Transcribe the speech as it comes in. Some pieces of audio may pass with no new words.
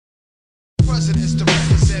presidents to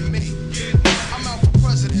represent me. I'm out for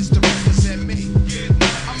presidents to represent me.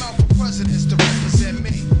 I'm out for presidents to represent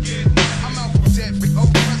me. I'm out for every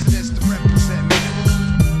presidents to represent me.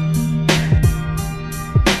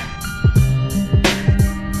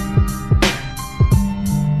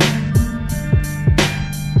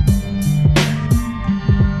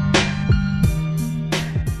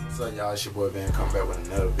 Y'all, it's your boy Ben coming back with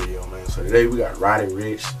another video, man. So today we got Roddy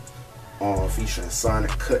Ricch featuring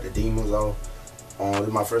Sonic, Cut the Demons Off. This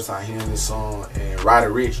is my first time hearing this song, and Roddy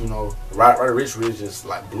Ricch, you know, Roddy Ricch really just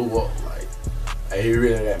like blew up. Like he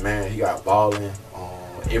really got, man, he got balling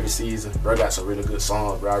every season. Bro got some really good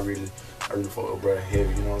songs, bro. I really fuck with bro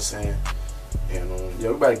heavy, you know what I'm saying? And yeah,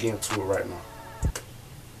 we about to get into it right now.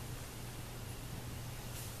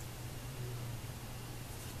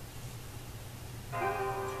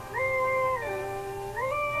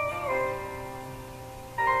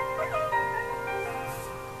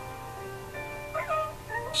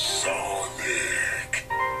 Sonic.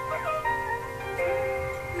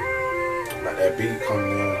 Like that beat coming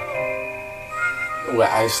in. We're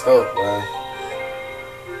iced up, boy.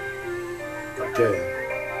 Okay.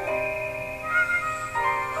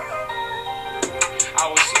 I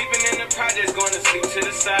was sleeping in the projects, going to sleep to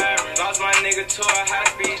the sirens. Lost my nigga to a high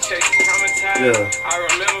speed chase, traumatized. Yeah. I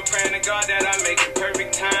remember praying to God that I make it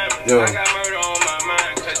perfect time. Yeah. I got murder on my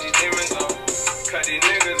mind, cut these demons off, cut these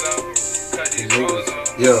niggas off, cut these hoes off.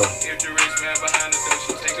 Yeah. If the rich man behind the door,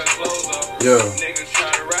 she take her clothes off. Yeah. Niggas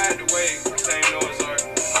try to ride the wave, same Noah's Ark.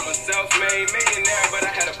 I'm a self-made millionaire, but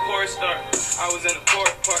I had a poor start. I was in the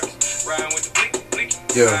port parks, riding with the blicky blicky.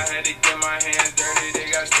 Yeah. I had to get my hands dirty,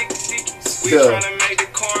 they got sticky sticky. We Yeah. tryna make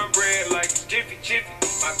the cornbread like it's jiffy jiffy.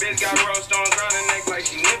 My bitch got roll stones round her neck like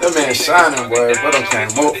she nippy. That man shining, boy. But I'm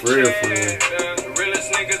came up for real, for real. The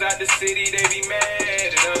realest niggas out the city, they be mad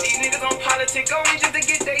at us. These niggas on politics only just to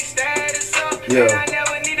get they status up. Yeah. And I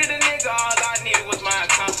never needed a nigga, all I needed was my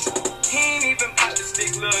accomplishment. He ain't even pop the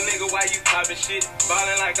stick, little nigga, why you poppin' shit?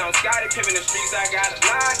 Ballin' like I'm Scotty, pimpin' the streets, I got a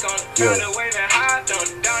lock on it. Yeah. Found a wave and hop on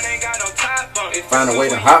it, down ain't got no top on it. Find a way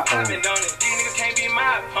to hop on it. These niggas can't be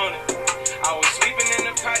my opponent. I was sleeping in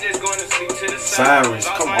the projects, going to sleep to the Sirens,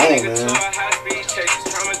 Lost come my on, nigga man. to a high speed chase,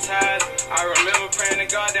 traumatized. I remember praying to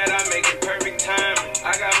God that I make it perfect time.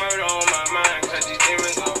 I got murder on my mind, cut these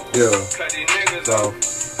demons off. Yeah. Cut these niggas off,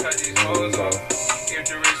 cut these hoes off. If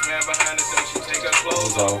the rich man behind the door, she take her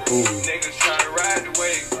clothes off. Ooh. Niggas try to ride the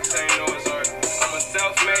wave, same Noah's Ark. I'm a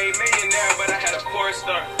self-made millionaire, but I had a poor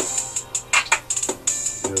start.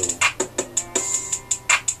 Yeah.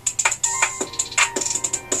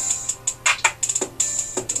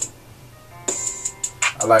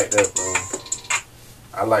 I like that, bro.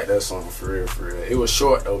 I like that song for real, for real. It was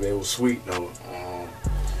short though, but it was sweet though.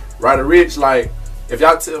 Roddy Ricch, like, if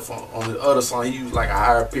y'all tell from on the other song, he used like a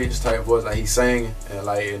higher pitch type voice, like he's singing, and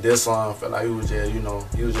like in this song, I felt like he was just, you know,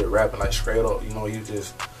 he was just rapping like straight up, you know, he was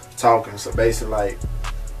just talking. So basically, like,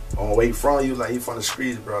 on where he from, he was like, he from the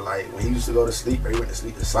streets, bro. Like when he used to go to sleep, bro, he went to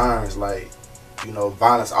sleep to sirens, like, you know,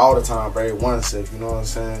 violence all the time, bro. He wasn't safe, you know what I'm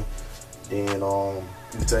saying? Then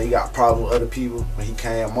you can tell he got problems with other people. When he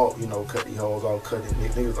came up, you know, cut these hoes off, cut these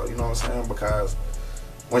niggas off, you know what I'm saying? Because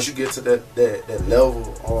once you get to that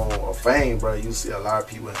level of fame, bro, you see a lot of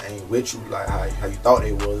people ain't with you like how you thought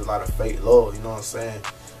they was. A lot of fake love, you know what I'm saying?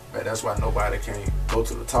 But that's why nobody can go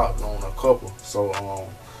to the top on a couple. So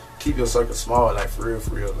keep your circle small, like for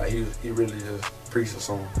real. Like he really just preaching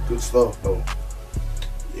some good stuff though.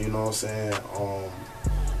 You know what I'm saying?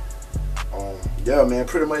 Yeah, man,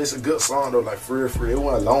 pretty much it's a good song though, like for real. It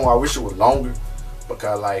wasn't long. I wish it was longer,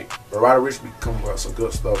 because like Roddy Ricch be coming with some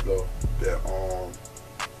good stuff though.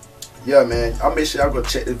 Yeah, man, I'll make sure y'all go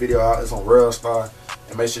check this video out. It's on Real Star,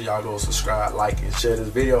 and make sure y'all go subscribe, like, and share this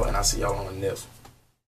video, and I'll see y'all on the next one.